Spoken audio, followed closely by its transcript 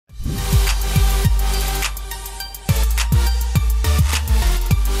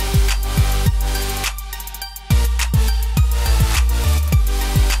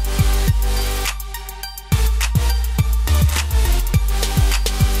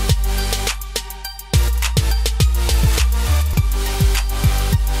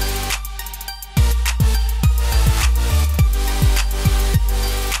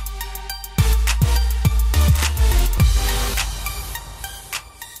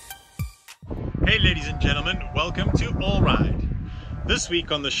Hey ladies and gentlemen, welcome to All Ride. This week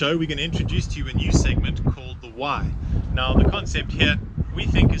on the show we're going to introduce to you a new segment called The Why. Now the concept here we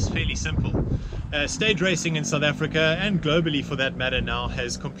think is fairly simple. Stage racing in South Africa and globally for that matter now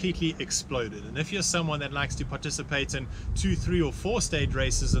has completely exploded, and if you're someone that likes to participate in 2, 3 or 4 stage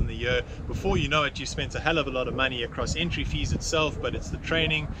races in the year, before you know it you've spent a hell of a lot of money across entry fees itself, but it's the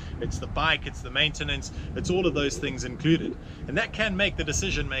training, it's the bike, it's the maintenance, it's all of those things included, and that can make the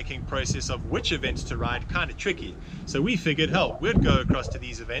decision making process of which events to ride kind of tricky. So we figured, hell, we'd go across to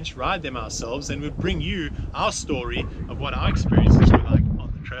these events, ride them ourselves, and we'd bring you our story of what our experiences were like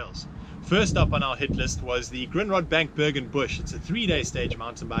on the trails. First up on our hit list was the Grindrod Bank Berg Bush. It's a 3-day stage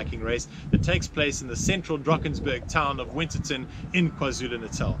mountain biking race that takes place in the central Drakensberg town of Winterton in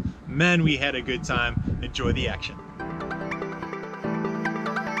KwaZulu-Natal. Man, we had a good time. Enjoy the action.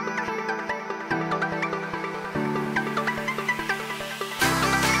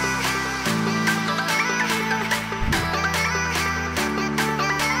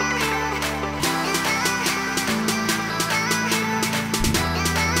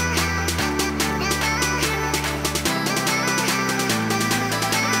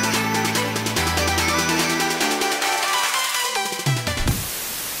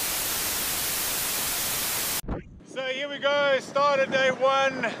 So here we go, start of day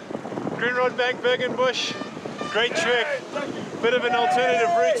 1, Grindrod Bank Berg Bush. Great trek, bit of an alternative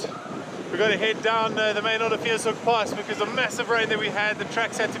route. We've got to head down the main Ottofiershoek Pass because of massive rain that we had, the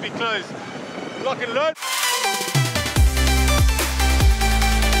tracks had to be closed. Lock and load.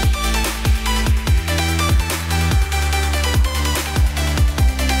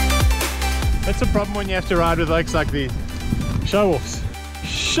 That's a problem when you have to ride with lakes like these. Show-offs.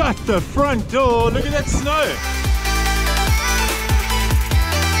 Shut the front door, look at that snow.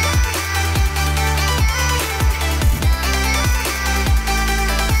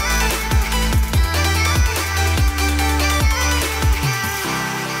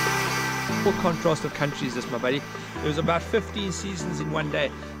 Contrast of countries, this, my buddy. There was about 15 seasons in one day.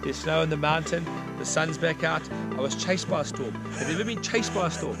 There's snow on the mountain, the sun's back out. I was chased by a storm. Have you ever been chased by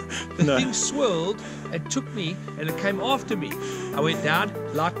a storm? The thing swirled and took me, and it came after me. I went down,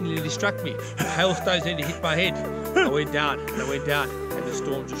 lightning nearly struck me. The hailstones nearly hit my head. I went down and I went down, and the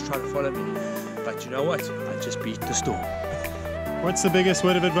storm just tried to follow me. But you know what? I just beat the storm. What's the biggest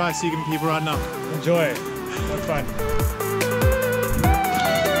word of advice you give people right now? Enjoy it. Have fun.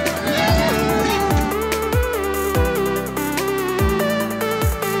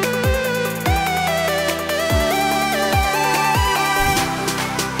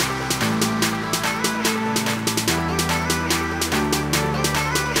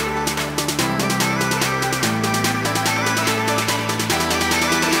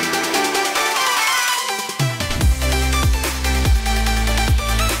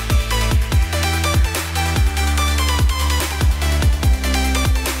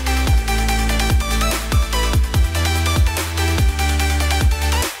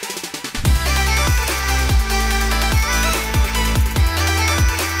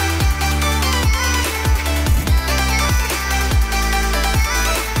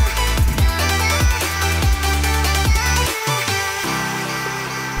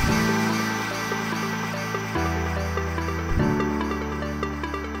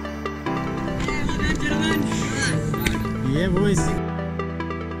 Yeah, boys.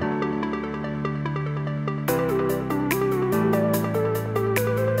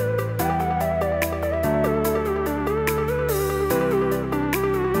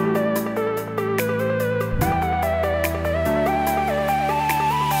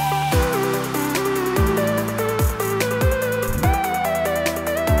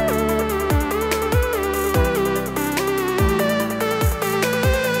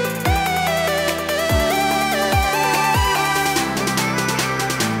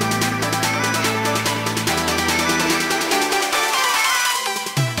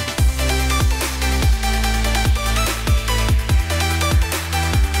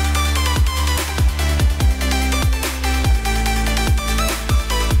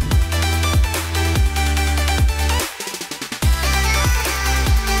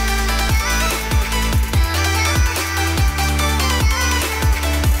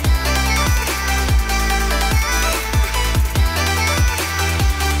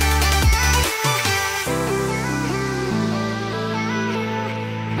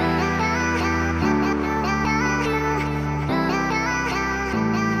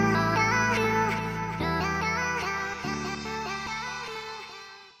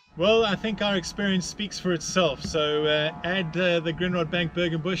 Well, I think our experience speaks for itself. So add the Grindrod Bank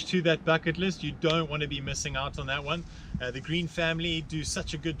Berg Bush to that bucket list. You don't want to be missing out on that one. The Green family do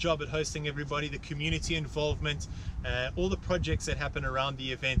such a good job at hosting everybody, the community involvement, all the projects that happen around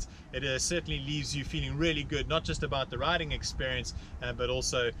the event. It certainly leaves you feeling really good, not just about the riding experience, but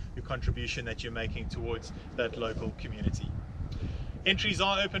also the contribution that you're making towards that local community. Entries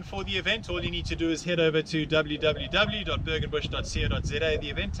are open for the event. All you need to do is head over to www.bergenbush.co.za. The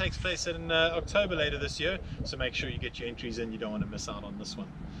event takes place in October later this year, so make sure you get your entries in. You don't want to miss out on this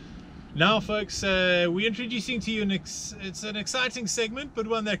one. Now folks, we're introducing to you it's an exciting segment, but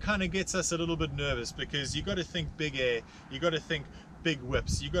one that kind of gets us a little bit nervous, because you got to think big air, you got to think big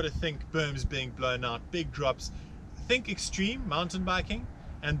whips, you got to think berms being blown out, big drops, think extreme mountain biking.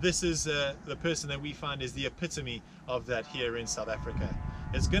 And this is the person that we find is the epitome of that here in South Africa.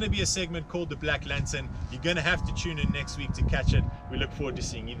 It's going to be a segment called the Black Lantern. You're going to have to tune in next week to catch it. We look forward to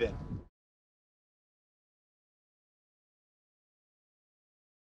seeing you then.